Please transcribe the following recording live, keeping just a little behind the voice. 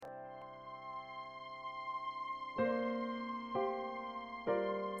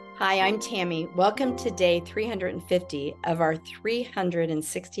Hi, I'm Tammy. Welcome to day 350 of our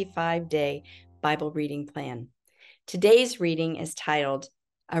 365-day Bible reading plan. Today's reading is titled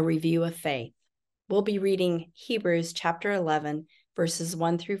A Review of Faith. We'll be reading Hebrews chapter 11, verses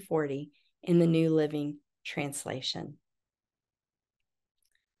 1 through 40 in the New Living Translation.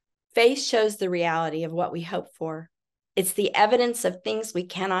 Faith shows the reality of what we hope for. It's the evidence of things we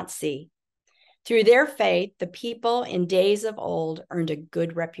cannot see. Through their faith, the people in days of old earned a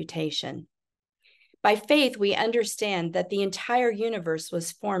good reputation. By faith, we understand that the entire universe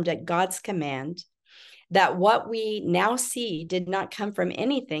was formed at God's command, that what we now see did not come from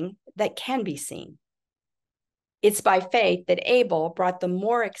anything that can be seen. It's by faith that Abel brought the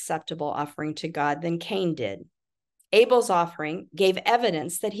more acceptable offering to God than Cain did. Abel's offering gave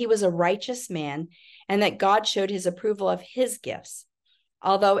evidence that he was a righteous man and that God showed his approval of his gifts.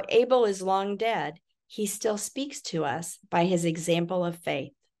 Although Abel is long dead, he still speaks to us by his example of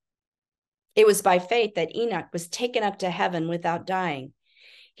faith. It was by faith that Enoch was taken up to heaven without dying.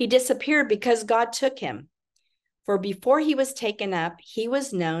 He disappeared because God took him. For before he was taken up, he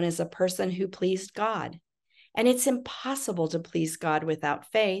was known as a person who pleased God. And it's impossible to please God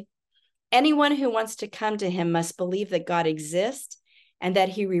without faith. Anyone who wants to come to him must believe that God exists and that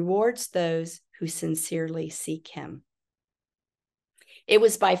he rewards those who sincerely seek him. It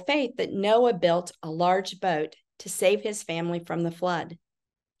was by faith that Noah built a large boat to save his family from the flood.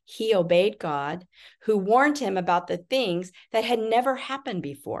 He obeyed God, who warned him about the things that had never happened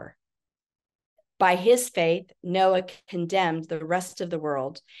before. By his faith, Noah condemned the rest of the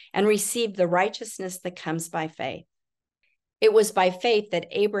world and received the righteousness that comes by faith. It was by faith that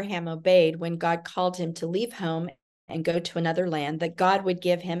Abraham obeyed when God called him to leave home and go to another land that God would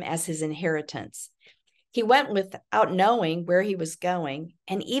give him as his inheritance. He went without knowing where he was going,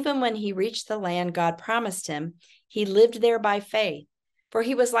 and even when he reached the land God promised him, he lived there by faith, for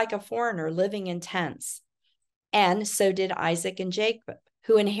he was like a foreigner living in tents. And so did Isaac and Jacob,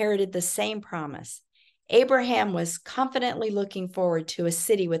 who inherited the same promise. Abraham was confidently looking forward to a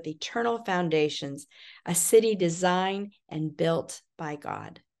city with eternal foundations, a city designed and built by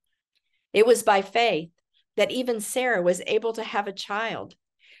God. It was by faith that even Sarah was able to have a child.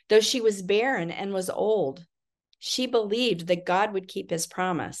 Though she was barren and was old, she believed that God would keep his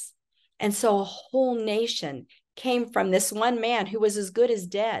promise. And so a whole nation came from this one man who was as good as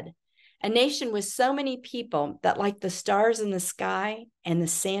dead. A nation with so many people that, like the stars in the sky and the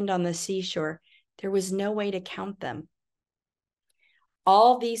sand on the seashore, there was no way to count them.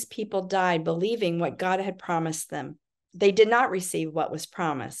 All these people died believing what God had promised them. They did not receive what was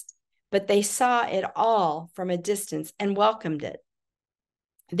promised, but they saw it all from a distance and welcomed it.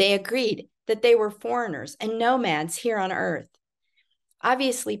 They agreed that they were foreigners and nomads here on earth.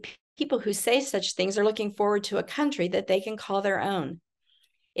 Obviously, people who say such things are looking forward to a country that they can call their own.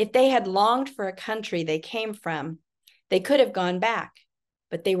 If they had longed for a country they came from, they could have gone back,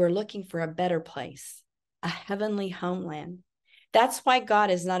 but they were looking for a better place, a heavenly homeland. That's why God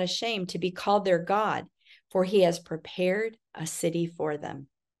is not ashamed to be called their God, for he has prepared a city for them.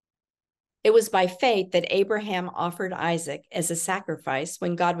 It was by faith that Abraham offered Isaac as a sacrifice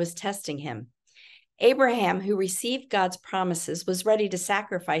when God was testing him. Abraham, who received God's promises, was ready to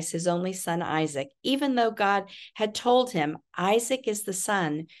sacrifice his only son, Isaac, even though God had told him, Isaac is the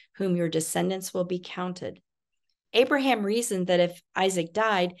son whom your descendants will be counted. Abraham reasoned that if Isaac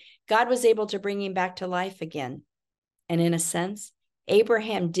died, God was able to bring him back to life again. And in a sense,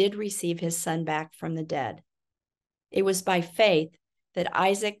 Abraham did receive his son back from the dead. It was by faith that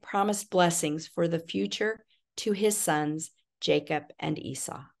Isaac promised blessings for the future to his sons, Jacob and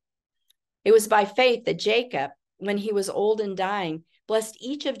Esau. It was by faith that Jacob, when he was old and dying, blessed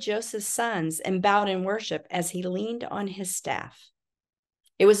each of Joseph's sons and bowed in worship as he leaned on his staff.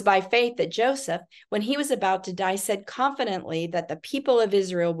 It was by faith that Joseph, when he was about to die, said confidently that the people of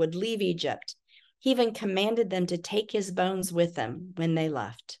Israel would leave Egypt. He even commanded them to take his bones with them when they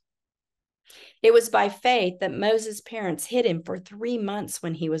left. It was by faith that Moses' parents hid him for 3 months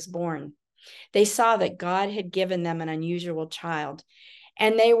when he was born. They saw that God had given them an unusual child,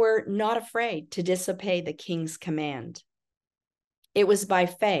 and they were not afraid to disobey the king's command. It was by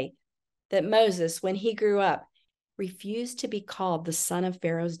faith that Moses, when he grew up, refused to be called the son of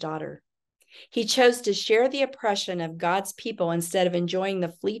Pharaoh's daughter. He chose to share the oppression of God's people instead of enjoying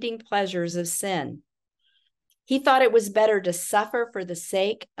the fleeting pleasures of sin. He thought it was better to suffer for the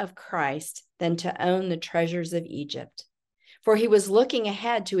sake of Christ than to own the treasures of Egypt, for he was looking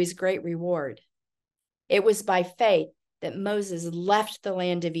ahead to his great reward. It was by faith that Moses left the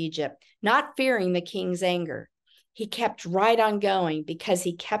land of Egypt, not fearing the king's anger. He kept right on going because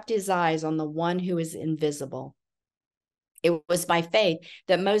he kept his eyes on the one who is invisible. It was by faith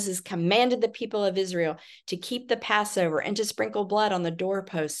that Moses commanded the people of Israel to keep the Passover and to sprinkle blood on the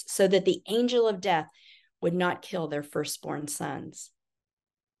doorposts so that the angel of death would not kill their firstborn sons.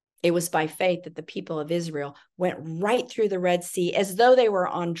 It was by faith that the people of Israel went right through the Red Sea as though they were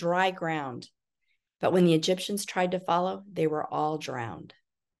on dry ground. But when the Egyptians tried to follow, they were all drowned.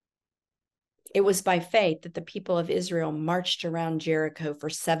 It was by faith that the people of Israel marched around Jericho for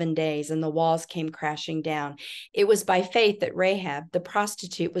 7 days and the walls came crashing down. It was by faith that Rahab, the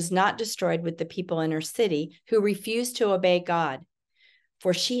prostitute, was not destroyed with the people in her city who refused to obey God,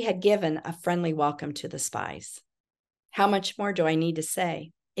 for she had given a friendly welcome to the spies. How much more do I need to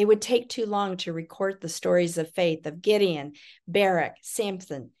say? It would take too long to record the stories of faith of Gideon, Barak,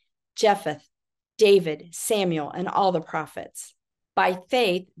 Samson, Jephthah, David, Samuel, and all the prophets. By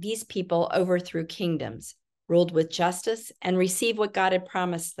faith, these people overthrew kingdoms, ruled with justice, and received what God had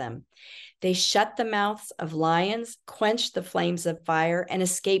promised them. They shut the mouths of lions, quenched the flames of fire, and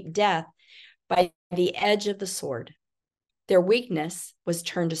escaped death by the edge of the sword. Their weakness was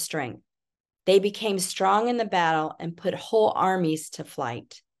turned to strength. They became strong in the battle and put whole armies to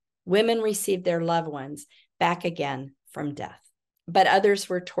flight. Women received their loved ones back again from death. But others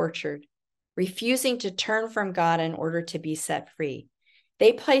were tortured, refusing to turn from God in order to be set free.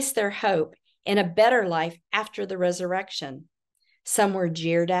 They placed their hope in a better life after the resurrection. Some were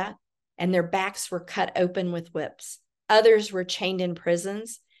jeered at, and their backs were cut open with whips. Others were chained in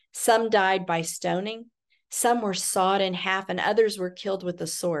prisons. Some died by stoning. Some were sawed in half, and others were killed with the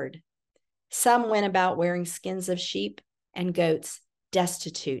sword. Some went about wearing skins of sheep and goats,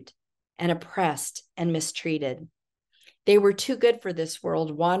 destitute and oppressed and mistreated. They were too good for this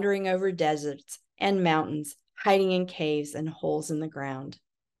world, wandering over deserts and mountains, hiding in caves and holes in the ground.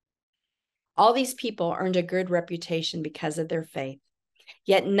 All these people earned a good reputation because of their faith,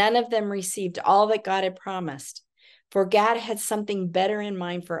 yet none of them received all that God had promised, for God had something better in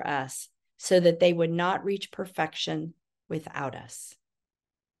mind for us, so that they would not reach perfection without us.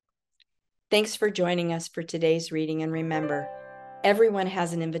 Thanks for joining us for today's reading, and remember, everyone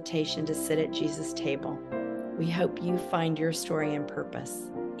has an invitation to sit at Jesus' table. We hope you find your story and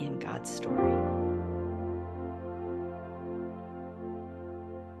purpose in God's story.